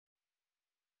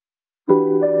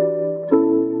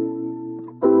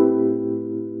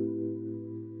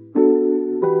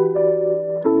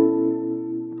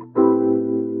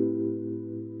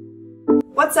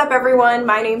What's up everyone,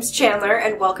 my name's Chandler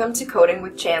and welcome to Coding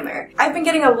with Chandler. I've been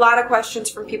getting a lot of questions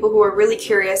from people who are really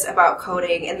curious about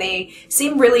coding and they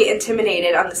seem really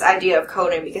intimidated on this idea of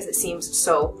coding because it seems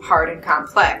so hard and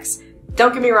complex.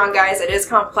 Don't get me wrong guys, it is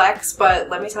complex, but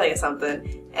let me tell you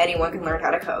something, anyone can learn how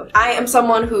to code. I am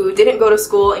someone who didn't go to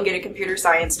school and get a computer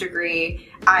science degree.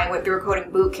 I went through a coding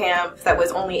boot camp that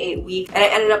was only 8 weeks and I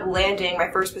ended up landing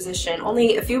my first position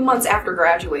only a few months after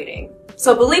graduating.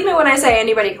 So believe me when I say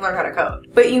anybody can learn how to code.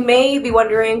 But you may be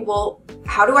wondering, well,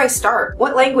 how do I start?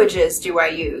 What languages do I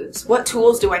use? What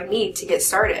tools do I need to get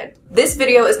started? This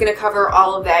video is going to cover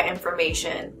all of that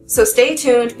information. So stay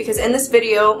tuned because in this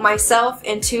video, myself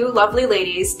and two lovely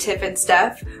ladies, Tiff and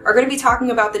Steph, are going to be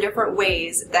talking about the different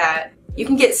ways that you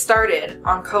can get started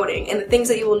on coding and the things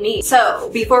that you will need. So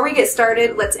before we get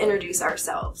started, let's introduce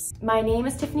ourselves. My name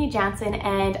is Tiffany Jansen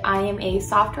and I am a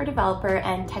software developer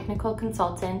and technical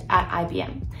consultant at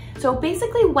IBM. So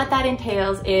basically what that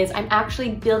entails is I'm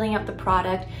actually building up the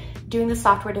product, doing the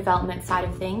software development side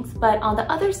of things, but on the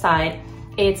other side,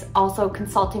 it's also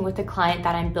consulting with the client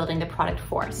that I'm building the product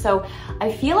for. So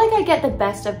I feel like I get the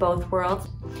best of both worlds.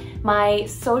 My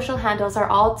social handles are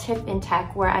all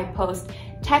TiffinTech, where I post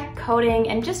tech, coding,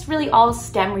 and just really all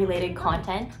STEM related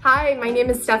content. Hi, my name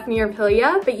is Stephanie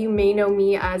Arpilia, but you may know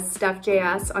me as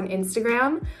StephJS on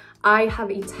Instagram. I have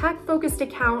a tech-focused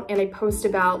account and I post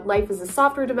about life as a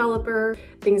software developer,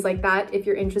 things like that. If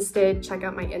you're interested, check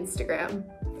out my Instagram.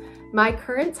 My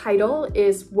current title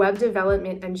is Web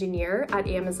Development Engineer at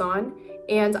Amazon,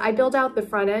 and I build out the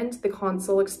front end, the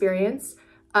console experience,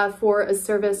 for a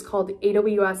service called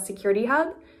AWS Security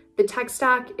Hub. The tech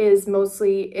stack is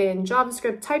mostly in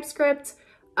JavaScript, TypeScript.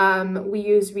 We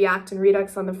use React and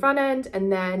Redux on the front end, and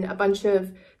then a bunch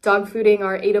of dogfooding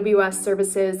our AWS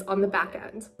services on the back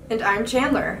end. And I'm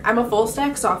Chandler. I'm a full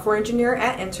stack software engineer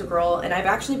at Integral, and I've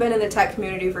actually been in the tech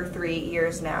community for 3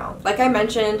 years now. Like I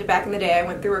mentioned, back in the day I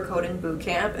went through a coding boot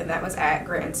camp, and that was at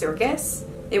Grand Circus.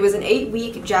 It was an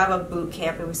 8-week Java boot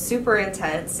camp. It was super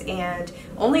intense, and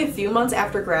only a few months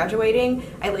after graduating,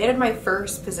 I landed my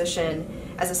first position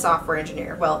as a software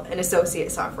engineer, well, an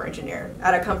associate software engineer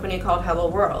at a company called Hello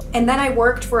World. And then I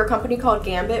worked for a company called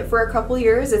Gambit for a couple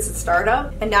years. It's a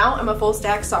startup. And now I'm a full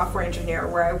stack software engineer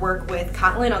where I work with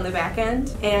Kotlin on the back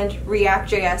end and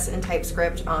React.js and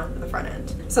TypeScript on the front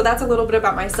end. So that's a little bit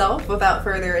about myself. Without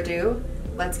further ado,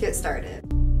 let's get started.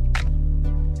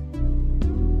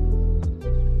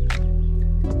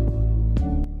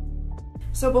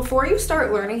 So before you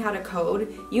start learning how to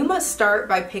code, you must start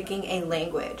by picking a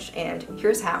language, and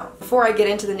here's how. Before I get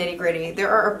into the nitty-gritty, there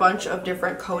are a bunch of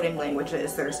different coding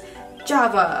languages. There's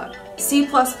Java, C++,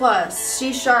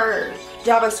 C#,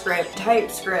 JavaScript,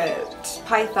 TypeScript,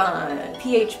 Python,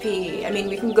 PHP. I mean,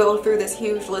 we can go through this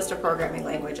huge list of programming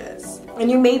languages.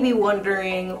 And you may be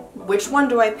wondering, which one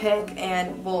do I pick,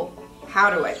 and well, how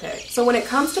do I pick? So when it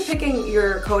comes to picking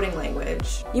your coding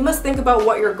language, you must think about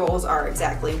what your goals are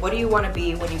exactly. What do you want to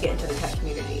be when you get into the tech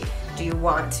community? Do you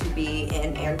want to be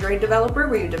an Android developer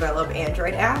where you develop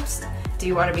Android apps? Do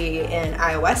you want to be an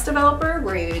iOS developer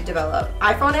where you develop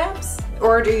iPhone apps?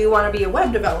 Or do you want to be a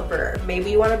web developer?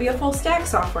 Maybe you want to be a full stack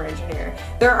software engineer.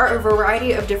 There are a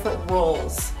variety of different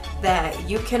roles that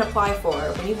you can apply for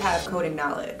when you have coding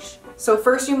knowledge. So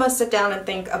first you must sit down and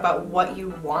think about what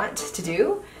you want to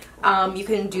do. You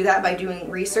can do that by doing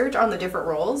research on the different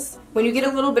roles. When you get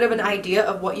a little bit of an idea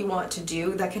of what you want to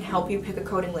do, that can help you pick a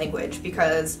coding language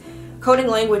because coding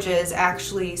languages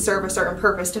actually serve a certain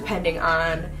purpose depending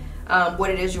on what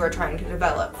it is you are trying to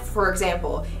develop. For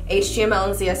example, HTML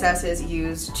and CSS is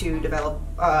used to develop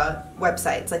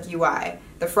websites like UI,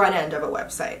 the front end of a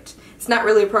website. It's not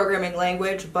really a programming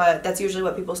language, but that's usually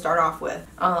what people start off with.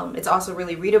 It's also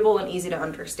really readable and easy to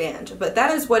understand. But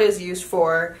that is what is used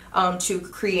for to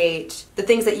create the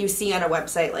things that you see on a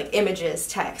website, like images,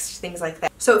 text, things like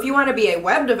that. So if you want to be a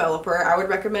web developer, I would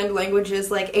recommend languages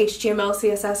like HTML,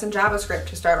 CSS, and JavaScript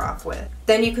to start off with.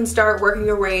 Then you can start working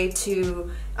your way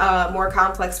to more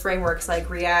complex frameworks like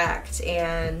React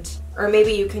or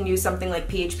maybe you can use something like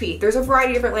PHP. There's a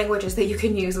variety of different languages that you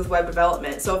can use with web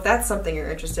development. So if that's something you're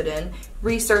interested in,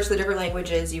 research the different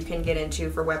languages you can get into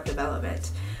for web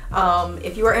development.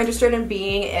 If you are interested in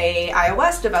being a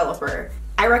iOS developer,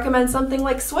 I recommend something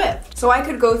like Swift. So I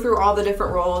could go through all the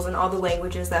different roles and all the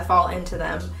languages that fall into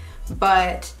them,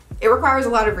 but it requires a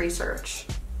lot of research.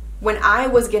 When I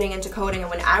was getting into coding and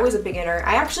when I was a beginner,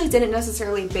 I actually didn't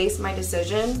necessarily base my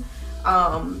decision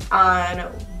on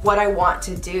what I want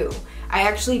to do. I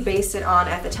actually based it on,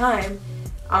 at the time,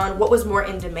 on what was more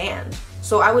in demand.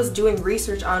 So I was doing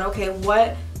research on, okay,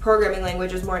 what programming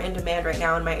language is more in demand right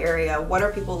now in my area? What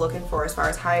are people looking for as far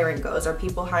as hiring goes? Are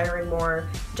people hiring more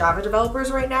Java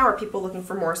developers right now? Are people looking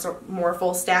for more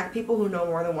full stack people who know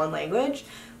more than one language?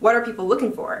 What are people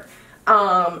looking for?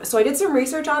 So I did some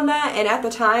research on that, and at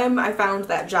the time I found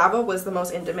that Java was the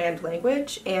most in-demand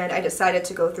language, and I decided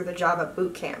to go through the Java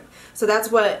bootcamp. So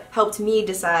that's what helped me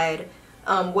decide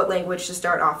what language to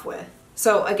start off with.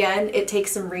 So again, it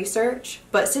takes some research,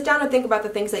 but sit down and think about the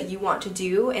things that you want to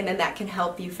do, and then that can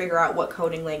help you figure out what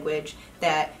coding language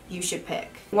that you should pick.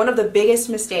 One of the biggest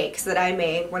mistakes that I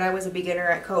made when I was a beginner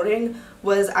at coding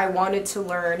was I wanted to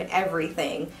learn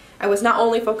everything. I was not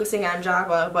only focusing on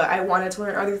Java, but I wanted to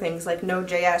learn other things like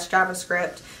Node.js,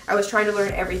 JavaScript. I was trying to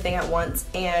learn everything at once,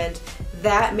 and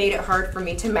that made it hard for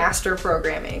me to master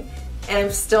programming. And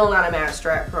I'm still not a master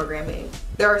at programming.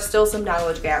 There are still some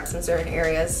knowledge gaps in certain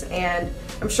areas, and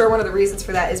I'm sure one of the reasons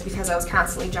for that is because I was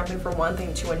constantly jumping from one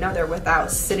thing to another without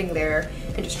sitting there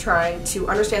and just trying to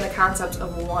understand the concepts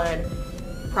of one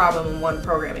problem in one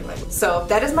programming language. So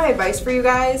that is my advice for you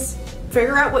guys.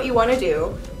 Figure out what you want to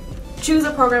do. Choose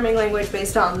a programming language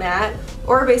based on that,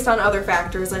 or based on other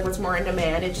factors like what's more in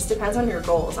demand. It just depends on your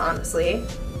goals, honestly.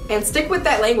 And stick with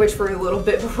that language for a little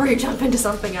bit before you jump into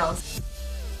something else.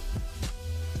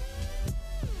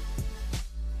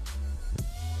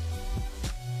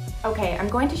 Okay, I'm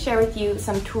going to share with you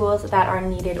some tools that are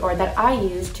needed or that I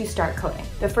use to start coding.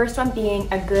 The first one being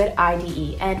a good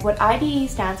IDE, and what IDE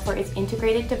stands for is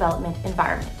Integrated Development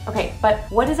Environment. Okay, but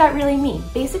what does that really mean?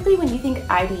 Basically, when you think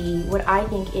IDE, what I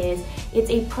think is it's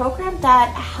a program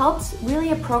that helps really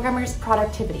a programmer's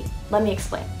productivity. Let me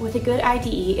explain. With a good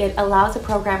IDE, it allows a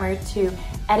programmer to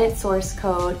edit source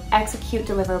code, execute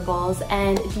deliverables,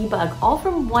 and debug all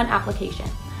from one application.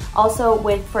 Also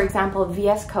with, for example,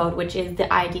 VS Code, which is the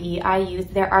IDE I use,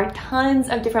 there are tons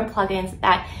of different plugins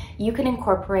that you can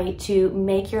incorporate to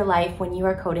make your life when you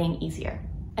are coding easier.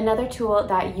 Another tool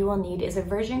that you will need is a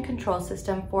version control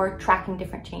system for tracking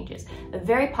different changes. A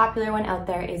very popular one out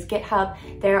there is GitHub.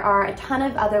 There are a ton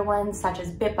of other ones such as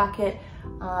Bitbucket.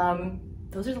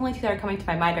 Those are the only two that are coming to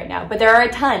my mind right now, but there are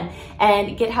a ton,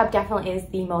 and GitHub definitely is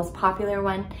the most popular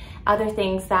one. Other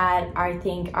things that I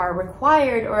think are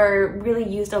required or really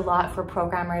used a lot for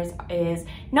programmers is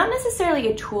not necessarily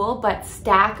a tool, but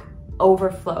Stack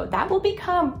Overflow. That will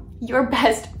become your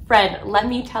best friend. Let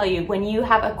me tell you, when you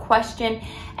have a question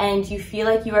and you feel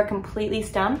like you are completely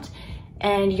stumped,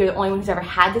 and you're the only one who's ever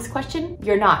had this question,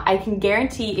 you're not. I can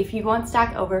guarantee if you go on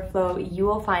Stack Overflow, you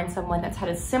will find someone that's had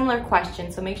a similar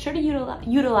question, so make sure to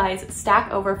utilize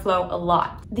Stack Overflow a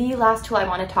lot. The last tool I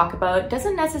want to talk about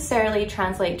doesn't necessarily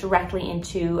translate directly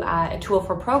into a tool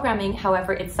for programming,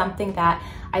 however, it's something that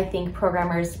I think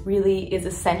programmers really is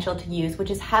essential to use, which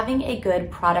is having a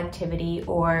good productivity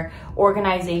or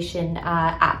organization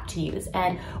app to use.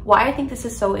 And why I think this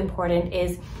is so important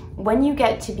is when you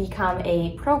get to become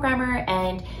a programmer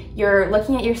and you're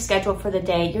looking at your schedule for the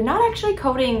day, you're not actually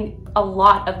coding a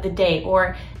lot of the day,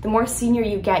 or the more senior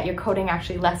you get, you're coding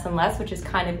actually less and less, which is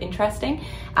kind of interesting.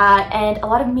 And a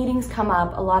lot of meetings come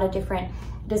up, a lot of different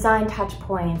design touch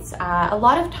points. A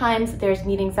lot of times there's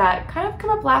meetings that kind of come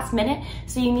up last minute,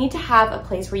 so you need to have a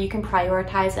place where you can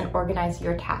prioritize and organize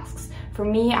your tasks. For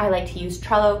me, I like to use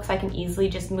Trello because I can easily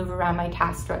just move around my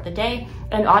tasks throughout the day.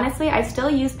 And honestly, I still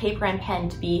use paper and pen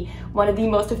to be one of the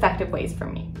most effective ways for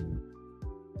me.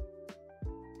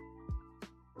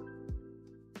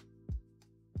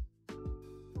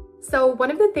 So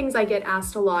one of the things I get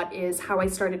asked a lot is how I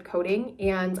started coding,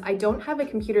 and I don't have a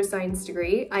computer science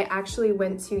degree. I actually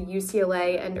went to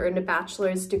UCLA and earned a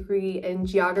bachelor's degree in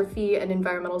geography and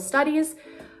environmental studies,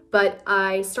 but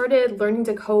I started learning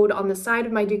to code on the side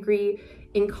of my degree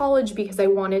in college because I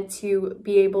wanted to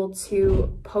be able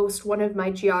to post one of my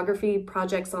geography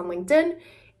projects on LinkedIn,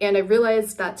 and I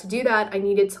realized that to do that, I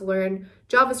needed to learn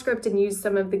JavaScript and use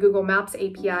some of the Google Maps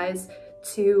APIs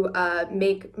to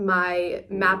make my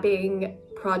mapping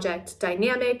project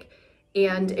dynamic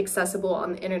and accessible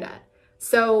on the internet.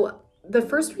 So the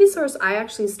first resource I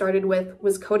actually started with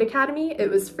was Codeacademy. It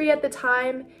was free at the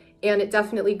time, and it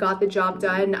definitely got the job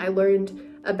done. I learned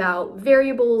about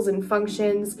variables and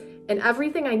functions and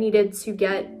everything I needed to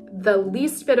get the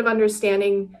least bit of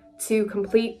understanding to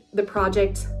complete the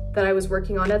project that I was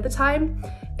working on at the time.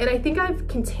 And I think I've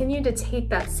continued to take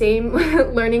that same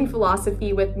learning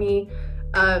philosophy with me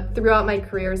throughout my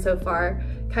career so far,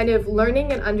 kind of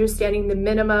learning and understanding the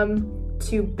minimum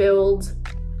to build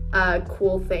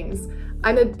cool things.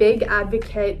 I'm a big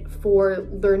advocate for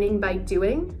learning by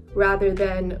doing rather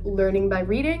than learning by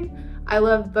reading. I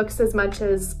love books as much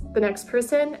as the next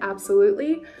person,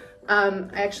 absolutely. I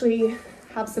actually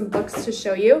have some books to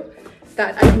show you.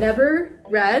 that I've never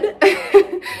read.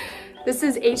 This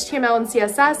is HTML and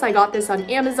CSS. I got this on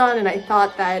Amazon, and I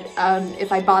thought that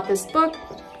if I bought this book,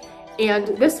 and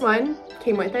this one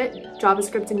came with it,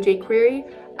 JavaScript and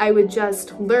jQuery, I would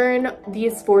just learn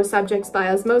these 4 subjects by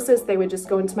osmosis. They would just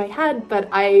go into my head, but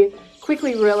I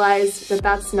quickly realized that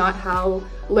that's not how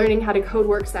learning how to code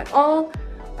works at all.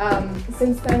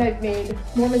 Since then, I've made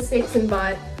more mistakes and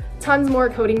bought tons more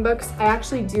coding books. I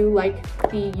actually do like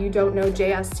the You Don't Know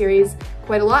JS series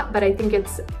quite a lot, but I think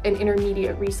it's an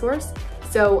intermediate resource.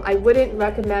 So I wouldn't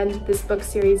recommend this book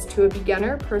series to a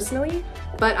beginner personally,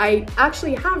 but I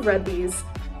actually have read these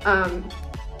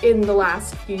in the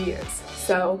last few years.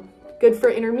 So good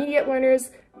for intermediate learners,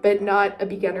 but not a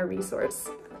beginner resource.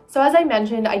 So as I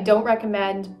mentioned, I don't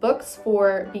recommend books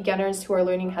for beginners who are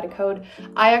learning how to code.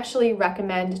 I actually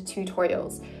recommend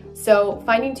tutorials. So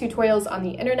finding tutorials on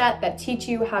the internet that teach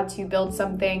you how to build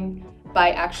something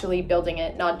by actually building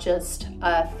it, not just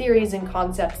theories and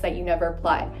concepts that you never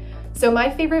apply. So my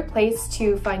favorite place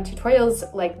to find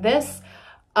tutorials like this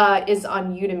is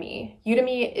on Udemy.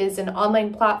 Udemy is an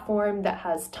online platform that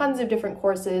has tons of different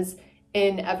courses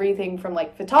in everything from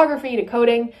like photography to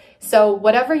coding. So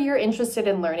whatever you're interested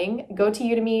in learning, go to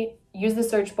Udemy, use the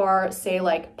search bar, say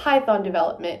like Python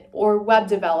development or web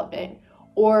development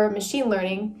or machine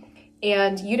learning,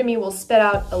 and Udemy will spit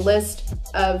out a list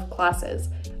of classes.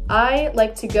 I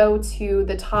like to go to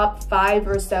the top 5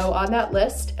 or so on that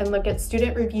list and look at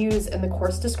student reviews and the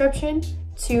course description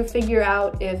to figure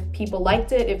out if people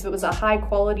liked it, if it was a high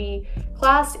quality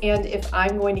class, and if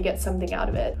I'm going to get something out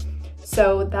of it.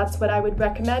 So that's what I would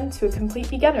recommend to a complete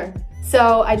beginner.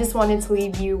 So I just wanted to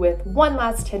leave you with one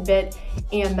last tidbit,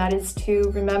 and that is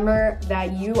to remember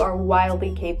that you are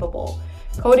wildly capable.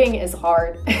 Coding is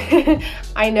hard.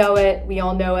 I know it, we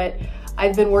all know it.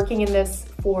 I've been working in this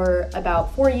for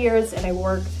about 4 years, and I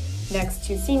work next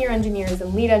to senior engineers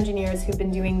and lead engineers who've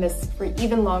been doing this for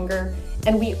even longer,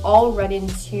 and we all run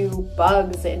into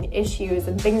bugs and issues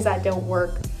and things that don't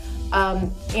work.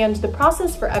 And the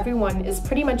process for everyone is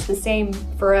pretty much the same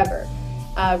forever.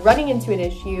 Running into an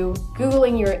issue,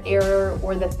 Googling your error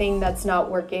or the thing that's not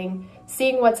working,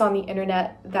 seeing what's on the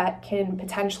internet that can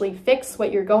potentially fix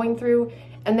what you're going through,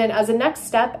 and then as a next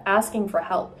step, asking for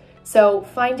help. So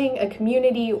finding a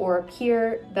community or a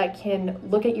peer that can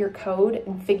look at your code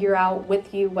and figure out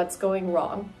with you what's going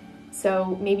wrong.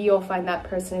 So maybe you'll find that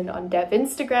person on Dev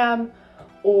Instagram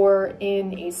or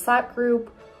in a Slack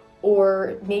group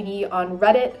or maybe on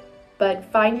Reddit, but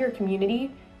find your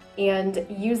community and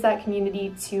use that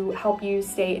community to help you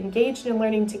stay engaged in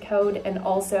learning to code and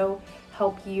also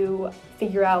help you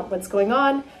figure out what's going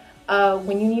on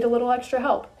when you need a little extra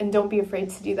help. And don't be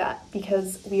afraid to do that,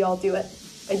 because we all do it.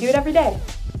 I do it every day.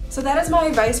 So that is my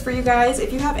advice for you guys.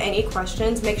 If you have any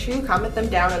questions, make sure you comment them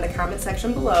down in the comment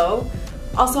section below.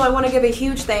 Also, I want to give a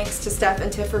huge thanks to Steph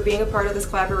and Tiff for being a part of this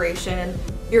collaboration.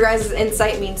 Your guys'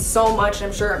 insight means so much, and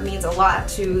I'm sure it means a lot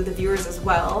to the viewers as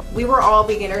well. We were all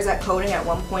beginners at coding at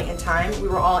one point in time. We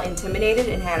were all intimidated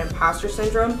and had imposter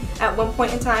syndrome at one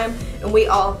point in time, and we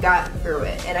all got through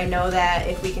it. And I know that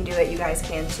if we can do it, you guys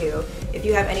can too. If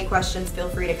you have any questions, feel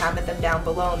free to comment them down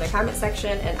below in the comment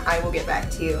section, and I will get back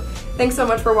to you. Thanks so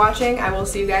much for watching. I will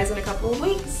see you guys in a couple of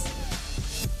weeks.